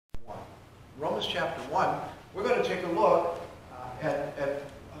Romans chapter 1, we're going to take a look at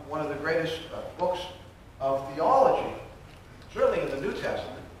one of the greatest books of theology, certainly in the New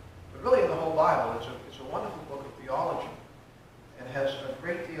Testament, but really in the whole Bible. It's a wonderful book of theology, and has a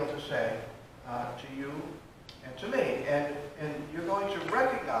great deal to say to you and to me. And you're going to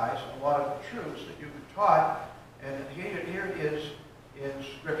recognize a lot of the truths that you've been taught, and here it is in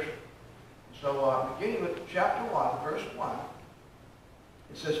Scripture. So beginning with chapter 1, verse 1,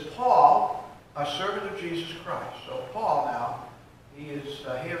 it says, Paul, a servant of Jesus Christ. So Paul now, he is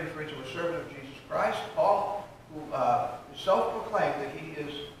here referred to as a servant of Jesus Christ. Paul, who self-proclaimed that he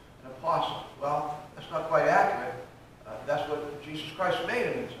is an apostle. Well, that's not quite accurate. That's what Jesus Christ made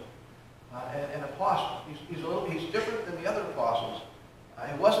him into, an apostle. He's different than the other apostles.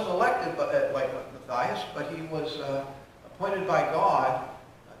 He wasn't elected like Matthias, but he was appointed by God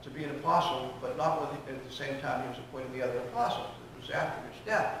to be an apostle, but not at the same time he was appointed the other apostles. It was after his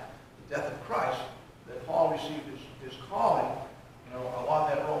death, the death of Christ, that Paul received his calling, along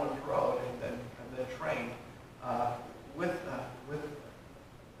that Roman road, and then trained with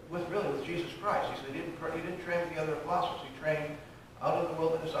Jesus Christ. He said he didn't train with the other apostles. He trained out in the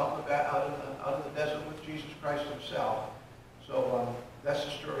wilderness, out in the desert with Jesus Christ himself. So that's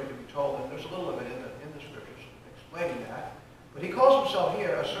the story to be told, and there's a little of it in the scriptures explaining that. But he calls himself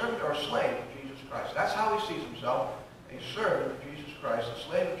here a servant or a slave of Jesus Christ. That's how he sees himself, a servant of Jesus Christ, a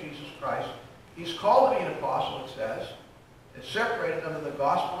slave of Jesus Christ. He's called to be an apostle, it says. It's separated under the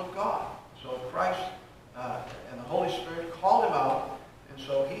gospel of God. So Christ and the Holy Spirit called him out, and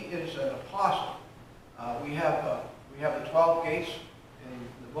so he is an apostle. We have the 12 gates in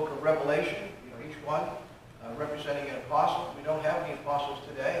the book of Revelation, each one representing an apostle. We don't have any apostles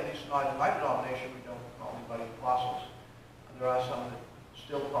today, at least not in my denomination. We don't call anybody apostles. There are some that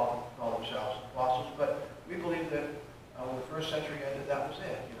still call themselves apostles, but we believe that when the first century ended, that was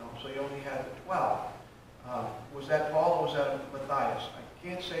it. So you only had the 12. Was that Paul or was that Matthias? I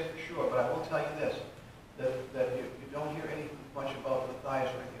can't say for sure, but I will tell you this, that you don't hear anything much about Matthias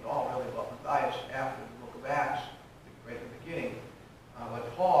or anything at all really about Matthias after the book of Acts, right at the beginning. But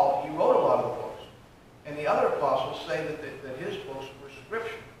Paul, he wrote a lot of the books. And the other apostles say that his books were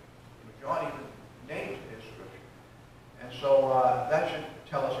scripture. John even named his scripture. And so that should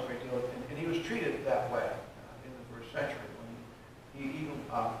tell us a great deal. And he was treated that way in the first century. When he even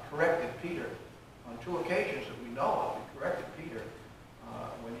corrected Peter on 2 occasions that we know of. He corrected Peter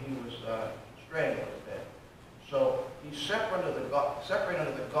when he was straying a little bit. So he's separated under the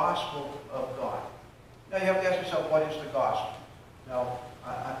gospel of God. Now you have to ask yourself, what is the gospel? Now,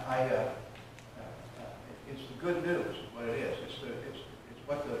 it's the good news, is what it is. It's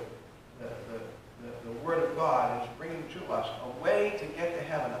what the Word of God is bringing to us, a way to get to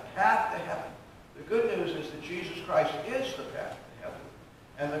heaven, a path to heaven. The good news is that Jesus Christ is the path to heaven,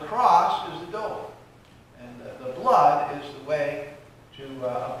 and the cross is the door, and the blood is the way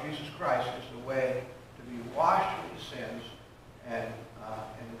of Jesus Christ is the way to be washed from your sins and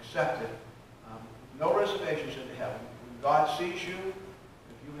accepted. No reservations into heaven. When God sees you,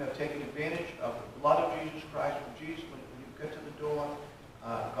 if you have taken advantage of the blood of Jesus Christ, when you get to the door,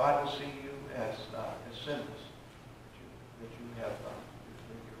 God will see you as sinless. That you're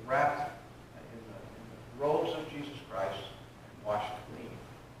wrapped in the robes of Jesus Christ and washed clean.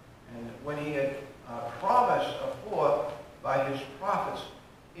 And when he had promised afore by his prophets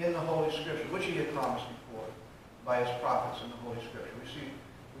in the Holy Scripture, which he had promised before by his prophets in the Holy Scripture,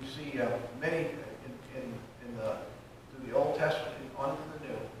 we see many through the Old Testament and onto the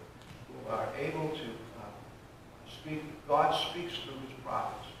New who are able to speak. God speaks through his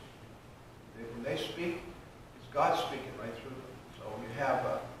prophets. When they speak, it's God speaking right through them. So you have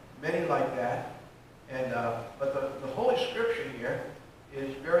many like that. And but the Holy Scripture here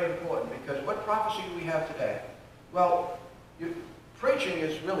is very important, because what prophecy do we have today? Well, preaching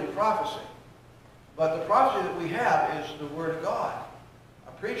is really prophecy. But the prophecy that we have is the Word of God.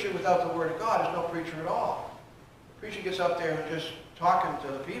 A preacher without the Word of God is no preacher at all. The preacher gets up there and just talking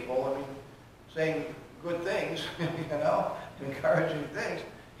to the people, saying good things, encouraging things.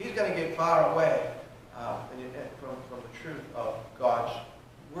 He's going to get far away from the truth of God's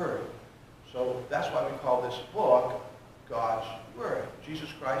Word. So that's why we call this book God's Word.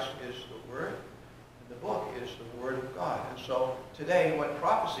 Jesus Christ is the Word, and the book is the Word of God. And so today what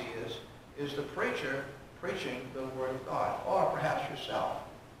prophecy is the preacher preaching the Word of God, or perhaps yourself.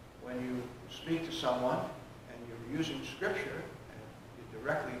 When you speak to someone and you're using Scripture and you're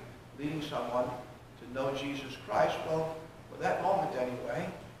directly leading someone to know Jesus Christ, well, for that moment anyway,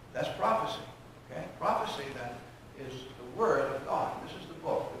 that's prophecy. Okay? Prophecy then is the Word of God. This is the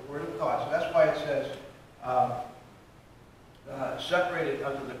book, the Word of God. So that's why it says, separated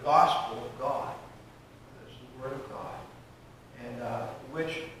under the gospel of God. That's the Word of God. And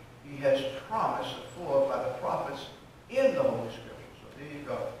which he has promised before by the prophets in the Holy Scriptures. So there you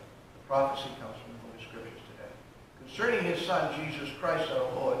go. The prophecy comes from the Holy Scriptures today. Concerning his Son, Jesus Christ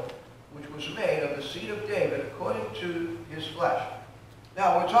our Lord, which was made of the seed of David according to his flesh.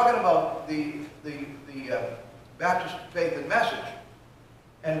 Now, we're talking about the Baptist faith and message.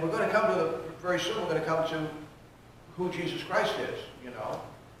 And we're going to come to, very soon, we're going to come to who Jesus Christ is, you know.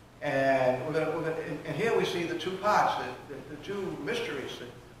 And and here we see the two parts, the two mysteries that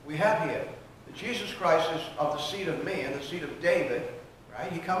we have here. That Jesus Christ is of the seed of man, the seed of David,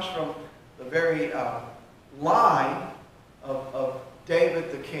 right? He comes from the very line of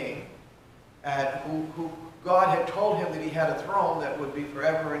David the king, and who God had told him that he had a throne that would be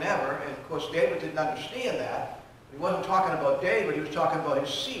forever and ever. And of course, David didn't understand that. He wasn't talking about David, he was talking about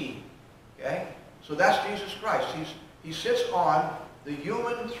his seed. Okay? So that's Jesus Christ. He sits on the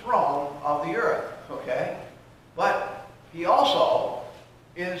human throne of the earth. Okay? But he also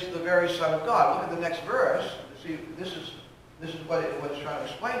is the very Son of God. Look at the next verse. See, this is what it's trying to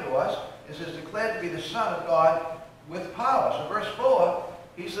explain to us. It says, declared to be the Son of God with power. So verse 4,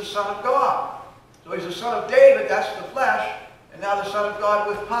 he's the Son of God. So he's the Son of David, that's the flesh, and now the Son of God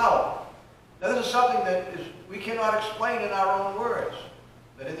with power. Now this is something that we cannot explain in our own words.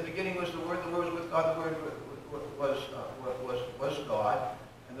 That in the beginning was the Word was with God, the Word was God,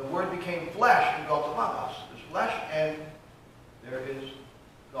 and the Word became flesh and dwelt among us. There's flesh, and there is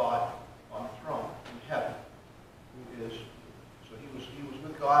God on the throne in heaven, who is, so he was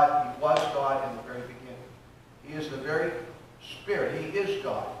with God, he was God in the very beginning. He is the very Spirit, he is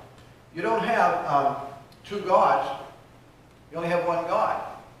God. You don't have two gods, you only have one God.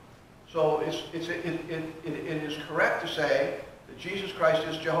 So it is correct to say that Jesus Christ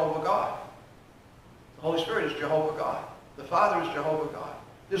is Jehovah God. The Holy Spirit is Jehovah God. The Father is Jehovah God.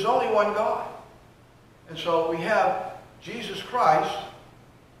 There's only one God. And so we have Jesus Christ,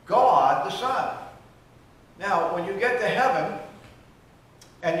 God the Son. Now, when you get to heaven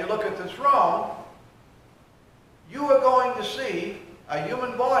and you look at the throne, you are going to see a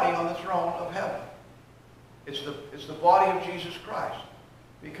human body on the throne of heaven. It's the body of Jesus Christ.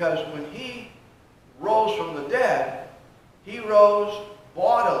 Because when he rose from the dead, he rose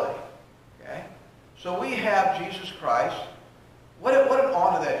bodily. Okay? So we have Jesus Christ. What an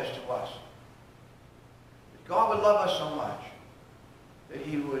honor that is to us. That God would love us so much that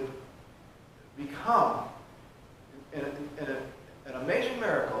he would become, in an amazing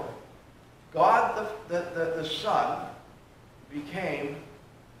miracle, God the Son became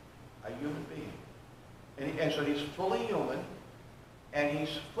a human being. And so he's fully human, and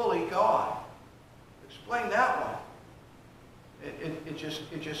he's fully God. Explain that one. It just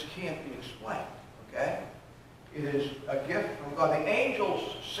can't be explained, okay? It is a gift from God. The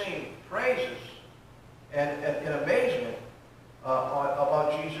angels sing praises and in amazement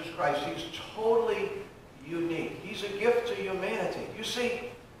about Jesus Christ. He's totally unique. He's a gift to humanity. You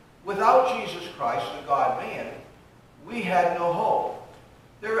see, without Jesus Christ, the God-man, we had no hope.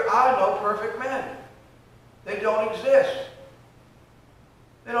 There are no perfect men. They don't exist.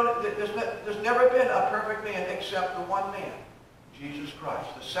 There's never been a perfect man except the one man, Jesus Christ.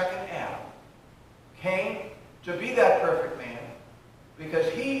 The second Adam came to be that perfect man because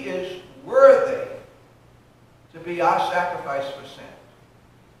he is worthy to be our sacrifice for sin.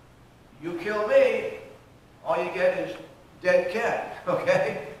 You kill me, all you get is dead cat,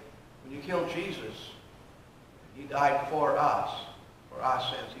 okay? When you kill Jesus, he died for us, for our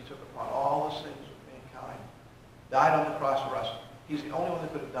sins. He took upon all the sins of mankind, died on the cross for us. He's the only one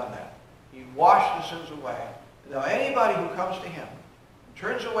that could have done that. He washed the sins away. Now anybody who comes to him, and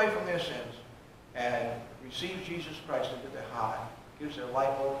turns away from their sins, and receives Jesus Christ into their heart, gives their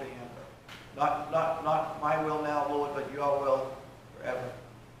life over to him, not my will now, Lord, but your will forever,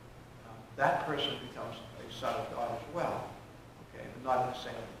 that person becomes a son of God as well. Okay, but not in the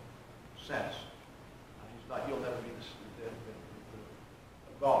same sense. You'll never be the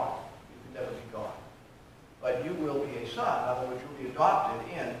God. You can never be God. But you will be a son. In other words, you'll be adopted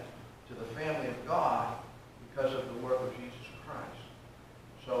into the family of God because of the work of Jesus Christ.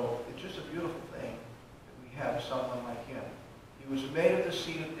 So it's just a beautiful thing that we have someone like him. He was made of the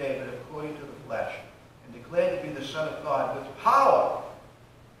seed of David according to the flesh and declared to be the Son of God with power.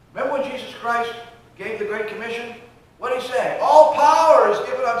 Remember when Jesus Christ gave the Great Commission? What did he say? All power is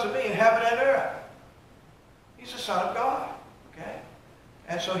given unto me in heaven and earth. He's the Son of God. Okay?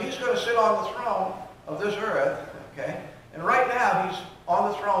 And so he's going to sit on the throne of this earth. Okay? And right now he's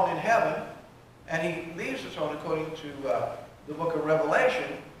on the throne in heaven, and he leaves the throne according to the book of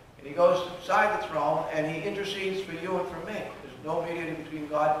Revelation And he goes beside the throne, and he intercedes for you and for me. There's no mediator between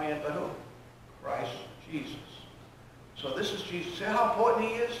God and man but who? Christ Jesus. So this is Jesus. See how important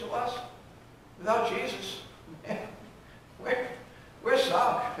he is to us? Without Jesus, man, we're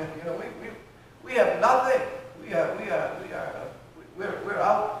sunk. You know, we have nothing. We're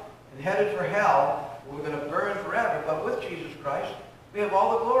out and headed for hell. We're going to burn forever. But with Jesus Christ, we have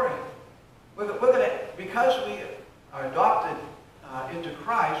all the glory. We're going to, because we are adopted into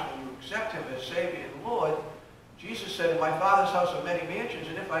Christ, when you accept him as Savior and Lord, Jesus said, in my Father's house are many mansions,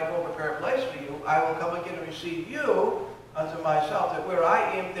 and if I go prepare a place for you, I will come again and receive you unto myself, that where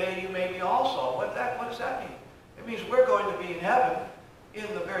I am, there you may be also. What does that mean? It means we're going to be in heaven in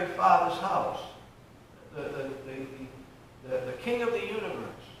the very Father's house. The King of the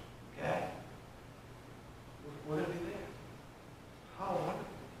universe. Okay? We're going to be there. How wonderful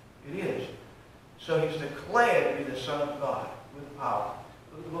it is. So he's declared to be the Son of God with power.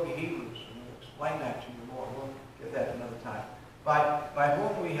 Look at the book of Hebrews, and we'll explain that to you more. We'll get that another time. By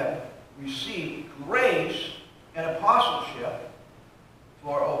whom we have received grace and apostleship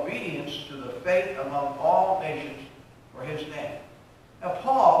for obedience to the faith among all nations for his name. Now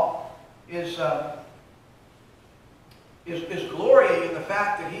Paul is glorying in the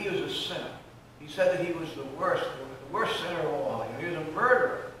fact that he is a sinner. He said that he was the worst sinner of all. He was a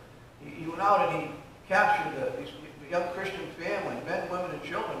murderer. He went out and he captured the young Christian family, men, women, and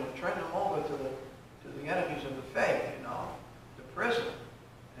children, and turned them over to the enemies of the faith, you know, to prison,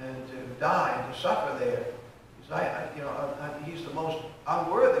 and to die and to suffer there. He's the most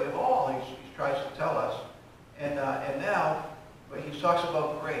unworthy of all. He tries to tell us, and now, but he talks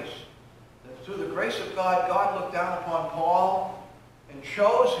about grace. That through the grace of God, God looked down upon Paul and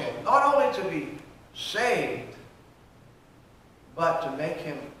chose him not only to be saved, but to make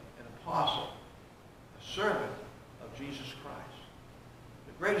him an apostle, a servant of Jesus Christ.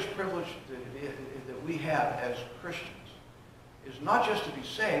 The greatest privilege that we have as Christians is not just to be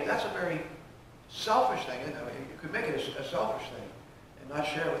saved. That's a very selfish thing. You could make it a selfish thing and not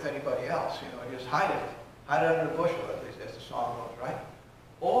share it with anybody else. You know, just hide it under a bushel, as the song goes, right?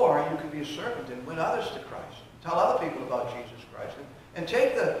 Or you could be a servant and win others to Christ. Tell other people about Jesus Christ, and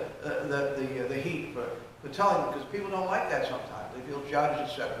take the heat for telling them, because people don't like that sometimes. They feel judged,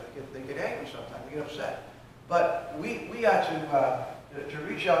 etc. They get angry sometimes. They get upset. But we are to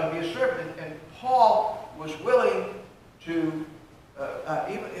reach out and be a servant. And Paul was willing to,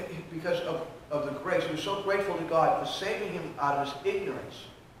 even because of the grace, he was so grateful to God for saving him out of his ignorance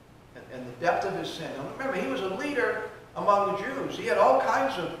and the depth of his sin. Now remember, he was a leader among the Jews. He had all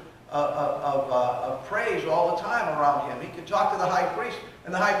kinds of praise all the time around him. He could talk to the high priest,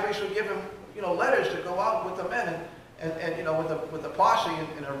 and the high priest would give him, you know, letters to go out with the men and you know, with the posse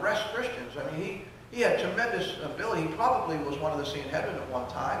and arrest Christians. I mean, he had tremendous ability. He probably was one of the Sanhedrin at one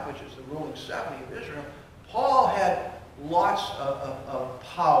time, which is the ruling 70 of Israel. Paul had lots of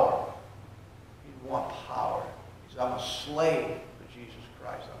power. He'd want power. He said, I'm a slave for Jesus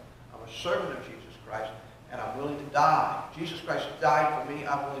Christ. I'm a servant of Jesus Christ, and I'm willing to die. Jesus Christ died for me.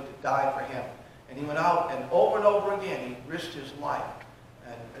 I'm willing to die for him. And he went out, and over again, he risked his life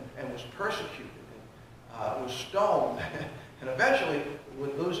and was persecuted and was stoned and eventually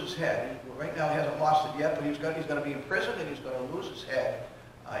would lose his head. Right now he hasn't lost it yet, but he's going to be in prison, and he's going to lose his head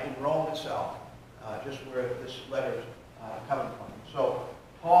in Rome itself, just where this letter is coming from. So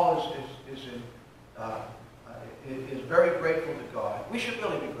Paul is very grateful to God. We should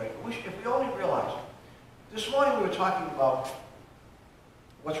really be grateful. If we only realize it. This morning we were talking about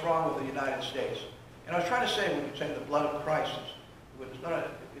what's wrong with the United States. And I was trying to say, when you say the blood of Christ,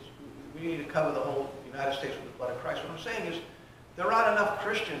 we need to cover the whole United States with the blood of Christ. What I'm saying is, there aren't enough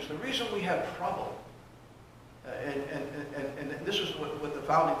Christians. The reason we have trouble, and this is what the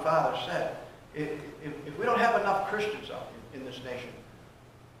Founding Fathers said, if we don't have enough Christians out in this nation,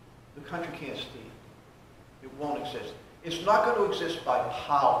 the country can't stand. It won't exist. It's not going to exist by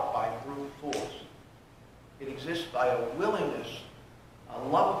power, by brute force. It exists by a willingness, a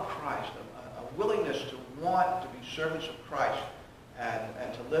love of Christ, a willingness to want to be servants of Christ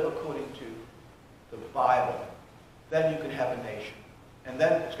and to live according to the Bible. Then you can have a nation. And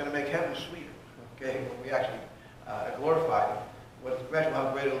then it's going to make heaven sweeter, okay, when we actually glorify Him. Imagine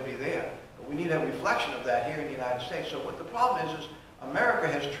how great it'll be there. But we need a reflection of that here in the United States. So what the problem is America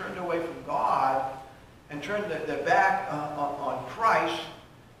has turned away from God and turned their back on Christ,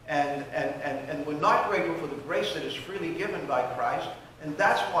 and we're not grateful for the grace that is freely given by Christ, and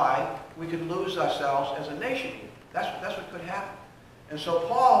that's why we could lose ourselves as a nation here. That's what could happen. And so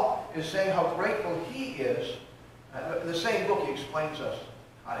Paul is saying how grateful he is. In the same book, he explains us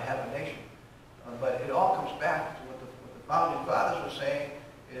how to have a nation. But it all comes back to what the Founding Fathers were saying,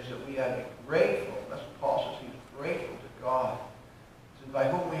 is that we are grateful. That's what Paul says. He's grateful to God, by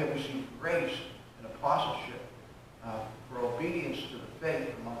whom we have received grace and apostleship for obedience to the faith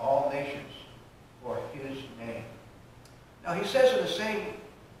among all nations for his name. Now he says in the same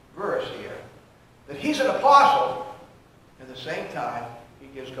verse here that he's an apostle, and at the same time he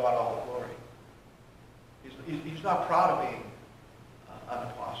gives God all the glory. He's not proud of being an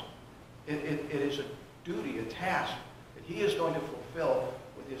apostle. It is a duty, a task that he is going to fulfill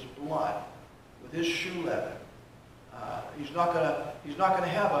with his blood, with his shoe leather. He's not going to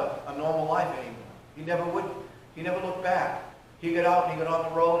have a normal life anymore. He never would. He never looked back. He got out and he got on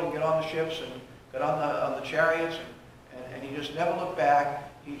the road and got on the ships and got on the chariots and he just never looked back.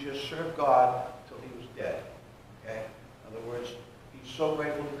 He just served God till he was dead. Okay? In other words, he's so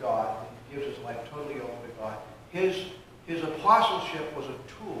grateful to God that he gives his life totally over to God. His apostleship was a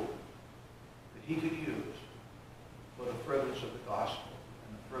tool that he could use for the furtherance of the gospel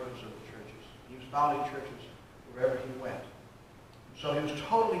and the furtherance of the churches. He was founding churches wherever he went. So he was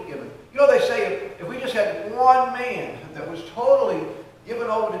totally given. You know, they say if we just had one man that was totally given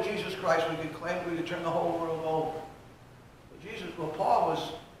over to Jesus Christ, we could claim we could turn the whole world over. But Paul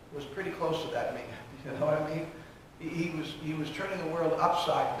was pretty close to that man. You know what I mean? He was turning the world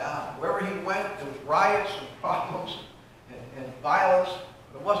upside down. Wherever he went, there was riots and problems and violence,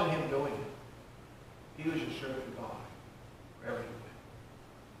 but it wasn't him doing it. He was just serving God wherever he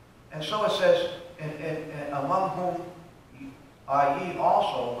went. And so it says, and among whom are ye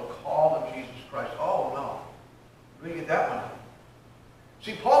also the called of Jesus Christ. Oh, no. Where do you get that one out?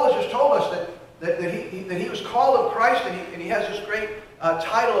 See, Paul has just told us that he was called of Christ, and he has this great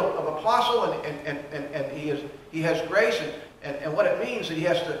title of apostle, and he has grace, and what it means that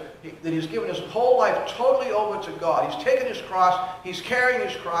that he's given his whole life totally over to God. He's taken his cross, he's carrying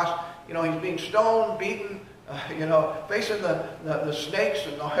his cross, you know, he's being stoned, beaten, you know, facing the snakes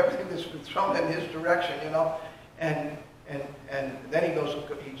and everything that's been thrown in his direction, you know, and then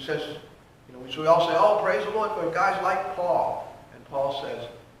he says, you know, so we all say, oh, praise the Lord for guys like Paul. And Paul says,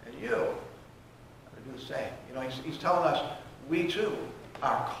 and you are to do the same. You know, he's telling us, we too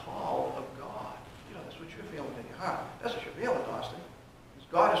are called of God. You know, that's what you're feeling in your heart. That's what you're feeling, Austin.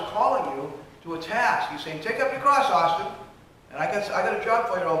 God is calling you to a task. He's saying, take up your cross, Austin, and I got a job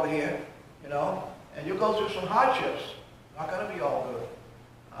for you over here, you know, and you'll go through some hardships. Not going to be all good.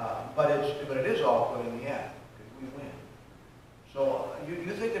 But it is all good in the end, because we win. So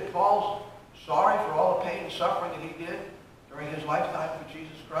you think that Paul's sorry for all the pain and suffering that he did during his lifetime for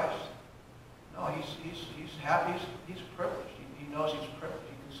Jesus Christ? No, he's happy. He's privileged. He knows he's privileged.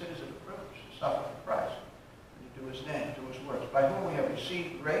 He considers it a privilege to suffer for Christ and to do his name, do his works, by whom we have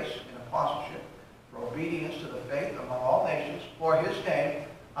received grace and apostleship for obedience to the faith among all nations for his name,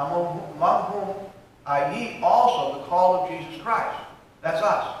 among whom are ye also the called of Jesus Christ. That's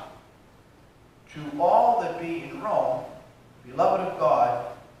us. To all that be in Rome, beloved of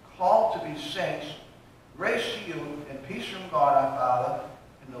God, called to be saints, grace to you and peace from God our Father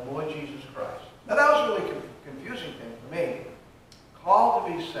and the Lord Jesus Christ. Now that was a really confusing thing for me. Called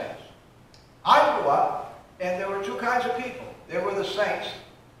to be saints. I grew up, and there were two kinds of people. There were the saints.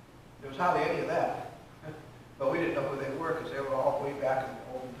 There was hardly any of them. But we didn't know who they were because they were all way back in the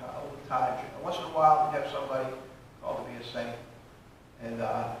olden times. You know, once in a while, we'd have somebody called to be a saint. And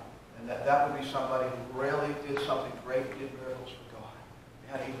that would be somebody who really did something great, did miracles for God.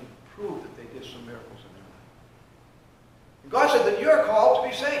 They had to even prove that they did some miracles in their life. And God said that you're called to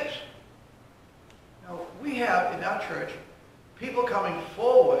be saints. Now, we have in our church people coming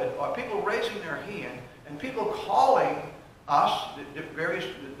forward, or people raising their hand, and people calling us, the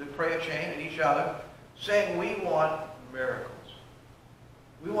prayer chain and each other, saying we want miracles.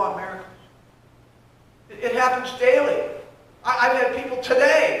 We want miracles. It happens daily. I've had people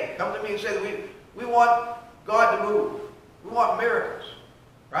today come to me and say that we want God to move. We want miracles.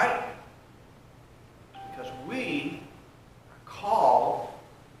 Right? Because we are called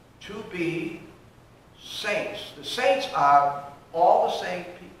to be saints. The saints are all the same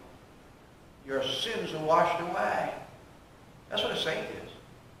people. Your sins are washed away. That's what a saint is.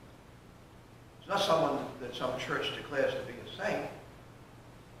 It's not someone that some church declares to be a saint.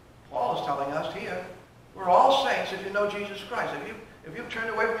 Paul is telling us here, we're all saints if you know Jesus Christ. If you've turned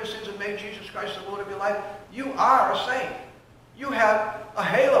away from your sins and made Jesus Christ the Lord of your life, you are a saint. You have a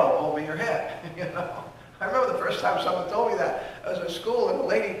halo over your head. You know? I remember the first time someone told me that. I was in school, and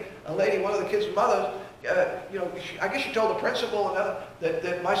a lady, one of the kids' mothers, you know, I guess she told the principal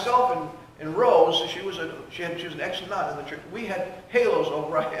that myself and Rose, she was an ex-nun in the church. We had halos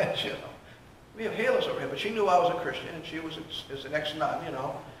over our heads, you know. We have halos over our heads, but she knew I was a Christian, and she was an ex-nun, you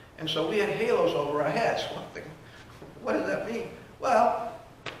know. And so we had halos over our heads. Well, I'm thinking, what does that mean? Well,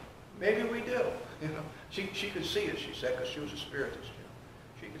 Maybe we do. You know, she could see it, she said, because she was a spiritist. You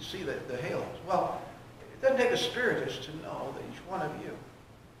know. She could see the halos. Well, it doesn't take a spiritist to know that each one of you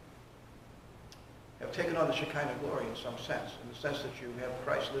have taken on the Shekinah glory in some sense, in the sense that you have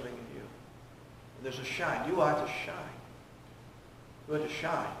Christ living in you. And there's a shine. You are to shine. You are to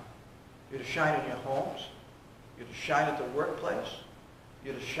shine. You're to shine in your homes. You're to shine at the workplace.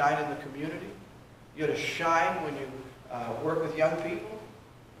 You're to shine in the community. You're to shine when you work with young people.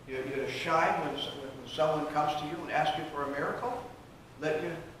 You're to shine when someone comes to you and asks you for a miracle. Let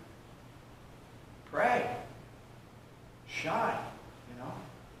you pray. Shine, you know.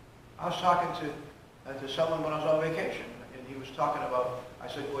 I was talking to someone when I was on vacation, and he was talking about, I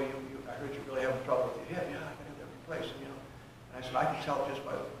said, well, I heard you really having trouble with your hip. Yeah, I got to have that replaced, you know. And I said, I can tell just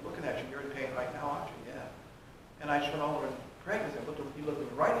by looking at you, you're in pain right now, aren't you? Yeah. And I just went over and prayed with him. He looked me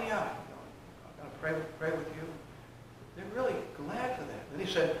right in the eye. You know, I'm going to pray with you. They're really glad for that. And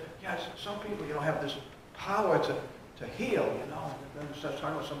he said, yeah, some people, you know, have this power to heal, you know. And then he starts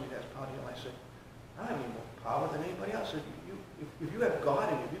talking about somebody that has power to heal. I said, I don't have any more power than anybody else. If you have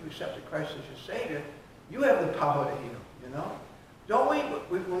God in you, if you've accepted Christ as your Savior, you have the power to heal, you know. Don't we?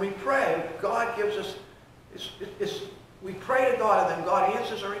 When we pray, God gives us, we pray to God and then God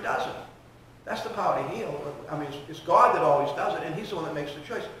answers or he doesn't. That's the power to heal. I mean, it's God that always does it, and he's the one that makes the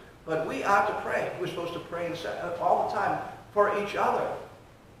choice. But we are to pray. We're supposed to pray all the time for each other,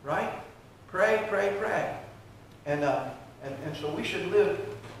 right? Pray, pray, pray. And so we should live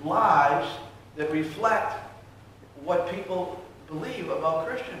lives that reflect what people believe about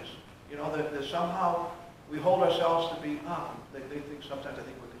Christians. You know, that somehow we hold ourselves to be up. They think sometimes I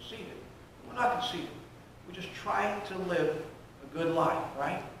think we're conceited. We're not conceited. We're just trying to live a good life,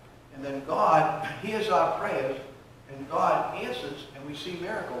 right? And then God hears our prayers, and God answers, and we see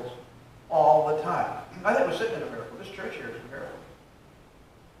miracles all the time. I think we're sitting in a miracle. This church here is a miracle.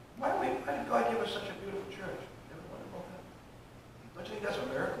 Why did God give us such a beautiful church? You ever wondered about that? Don't you think that's a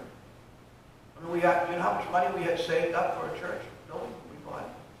miracle? I mean, you know how much money we had saved up for a church building? We bought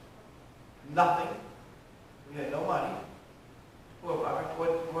nothing. We had no money. Poor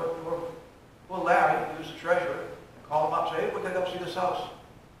Larry, who was the treasurer, and called him up and said, hey, we're going to go see this house.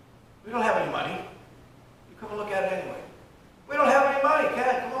 We don't have any money. You come and look at it anyway. We don't have any money.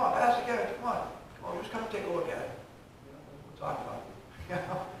 Ken, come on. Pastor Ken, come on. Come on, just come and take a look at it. You know, we'll talk about it. You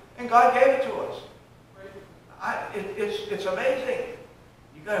know? And God gave it to us. It's amazing.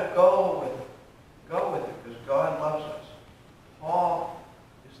 You got to go with it. Go with it, because God loves us. Paul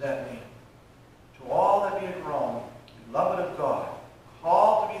is that man. To all that be at Rome, beloved of God,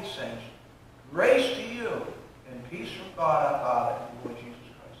 called to be saints, grace to you, and peace from God our Father and the Lord Jesus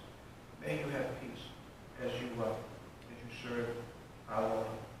Christ. May you have peace as you serve our Lord.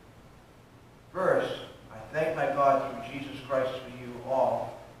 First, I thank my God through Jesus Christ for you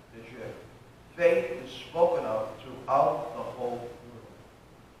all, that your faith is spoken of throughout the whole world.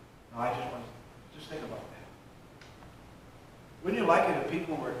 Now, I just think about that. Wouldn't you like it if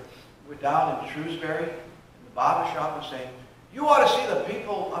people were down in Shrewsbury, in the barber shop, and saying, you ought to see the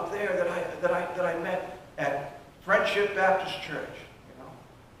people up there that I met at Friendship Baptist Church, you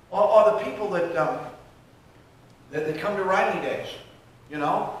know, or the people that come to Riley Days, you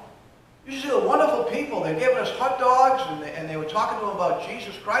know. You see the wonderful people. They're giving us hot dogs, and they were talking to them about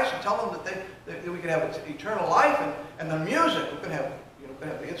Jesus Christ and telling them that we could have eternal life, and the music. We're going to have,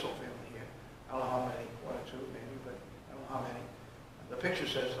 the Itzel family here. I don't know how many, one or two maybe, but I don't know how many. The picture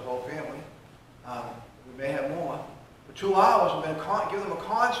says the whole family. We may have more. For 2 hours, we're going to give them a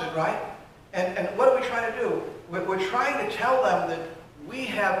concert, right? And what are we trying to do? We're trying to tell them that we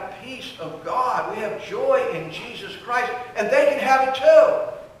have peace of God. We have joy in Jesus Christ, and they can have it too.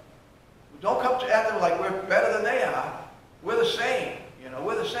 Don't come at them like we're better than they are. We're the same,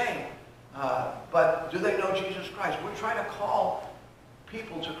 we're the same. But do they know Jesus Christ? We're trying to call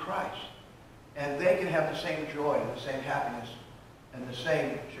people to Christ, and they can have the same joy and the same happiness and the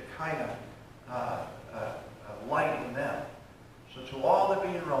same Shekinah light in them. So to all that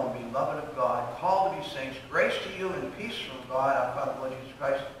be in Rome, beloved of God, called to be saints, grace to you and peace from God, our Father, Lord Jesus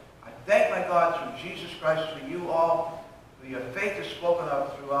Christ. I thank my God through Jesus Christ for you all, for your faith is spoken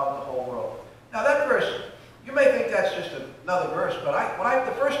of throughout the whole world. Now that verse, you may think that's just another verse, but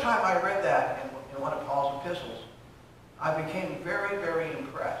the first time I read that in one of Paul's epistles, I became very, very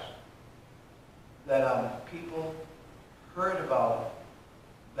impressed that people heard about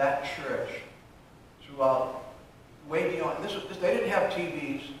that church throughout, way beyond. They didn't have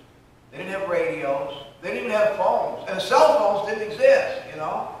TVs, they didn't have radios, they didn't even have phones, and the cell phones didn't exist,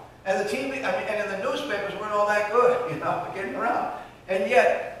 and the TV, and the newspapers weren't all that good, for getting around. And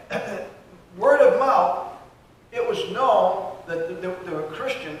yet, word of mouth, it was known that there were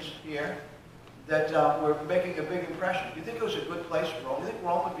Christians here that were making a big impression. Do you think it was a good place, Rome? Do you think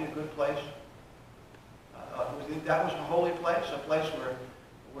Rome would be a good place? Do you think that was a holy place, a place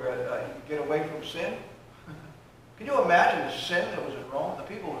where you could get away from sin? Can you imagine the sin that was in Rome? The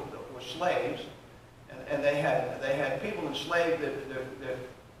people were slaves, and they had people enslaved that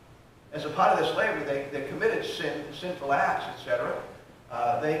as a part of their slavery, they committed sinful acts, etc.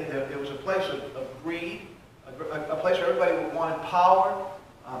 It was a place of greed, a place where everybody wanted power.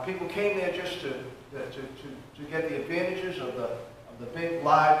 People came there just to get the advantages of the big,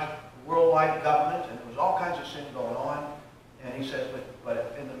 large, worldwide government, and there was all kinds of sin going on. And he says,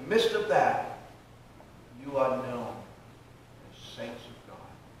 but in the midst of that, you are known as saints of God.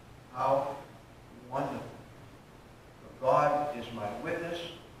 How wonderful. For God is my witness,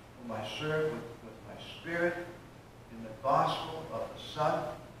 whom I serve with my spirit in the gospel of the Son,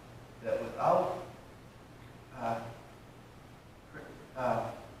 that without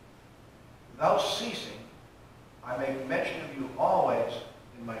ceasing, I make mention of you always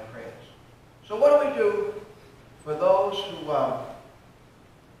in my prayers. So what do we do for those who are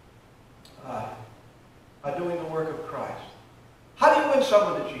doing the work of Christ? How do you win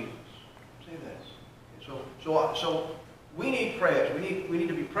someone to Jesus? See this. So we need prayers. We need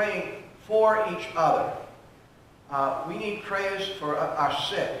to be praying for each other. We need prayers for our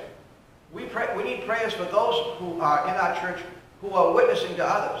sick. We need prayers for those who are in our church who are witnessing to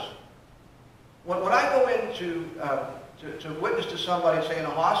others. When I go in to witness to somebody, say in a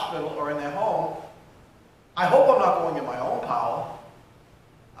hospital or in their home, I hope I'm not going in my own power.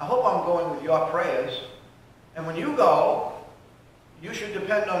 I hope I'm going with your prayers. And when you go, you should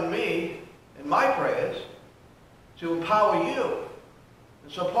depend on me and my prayers to empower you.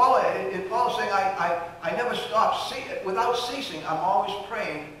 And so Paul is saying, I never stop. Without ceasing, I'm always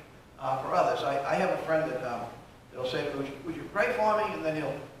praying for others. I have a friend that they'll say, would you pray for me? And then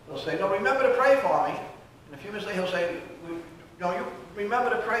he'll say, no, remember to pray for me. And a few minutes later, he'll say, no, you remember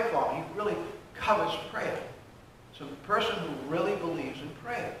to pray for me. He really covers prayer. It's a person who really believes in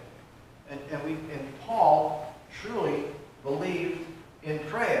prayer. And Paul truly believed in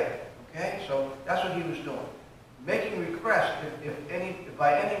prayer. Okay? So that's what he was doing. Making requests, if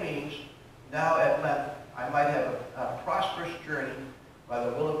by any means, now at length, I might have a prosperous journey by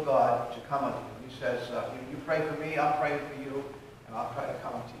the will of God to come unto you. He says, you pray for me, I'm praying for you, and I'll try to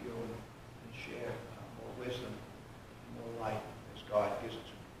come to you and share more wisdom, more light as God gives it to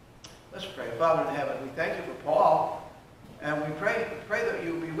me. Let's pray. Father in heaven, we thank you for Paul, and we pray that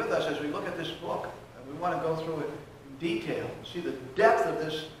you be with us as we look at this book. And we want to go through it in detail, and see the depth of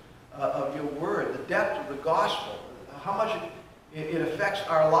this, of your word, the depth of the gospel, how much it affects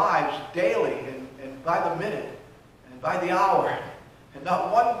our lives daily and by the minute and by the hour. And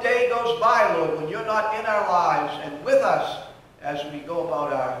not one day goes by, Lord, when you're not in our lives and with us as we go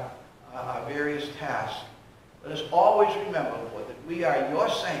about our various tasks. Let us always remember, Lord, that we are your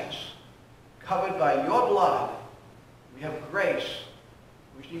saints, covered by your blood. We have grace.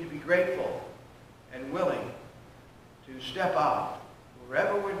 We need to be grateful and willing to step out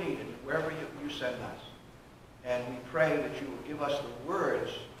wherever we're needed, wherever you send us. And we pray that you will give us the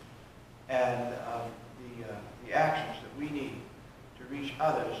words and the actions that we need to reach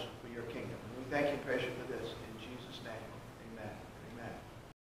others for your kingdom. And we thank you and praise you for this.